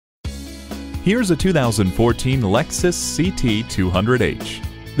Here's a 2014 Lexus CT 200h.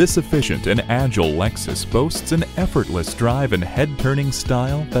 This efficient and agile Lexus boasts an effortless drive and head-turning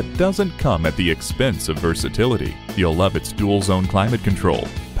style that doesn't come at the expense of versatility. You'll love its dual-zone climate control,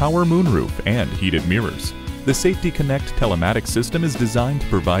 power moonroof, and heated mirrors. The Safety Connect telematics system is designed to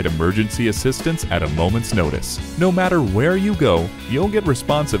provide emergency assistance at a moment's notice. No matter where you go, you'll get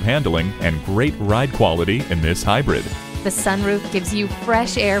responsive handling and great ride quality in this hybrid. The sunroof gives you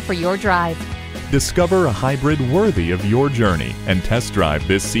fresh air for your drive. Discover a hybrid worthy of your journey and test drive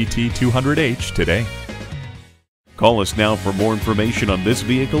this CT 200h today. Call us now for more information on this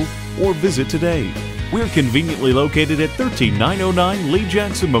vehicle or visit today. We're conveniently located at 13909 Lee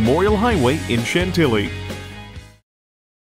Jackson Memorial Highway in Chantilly.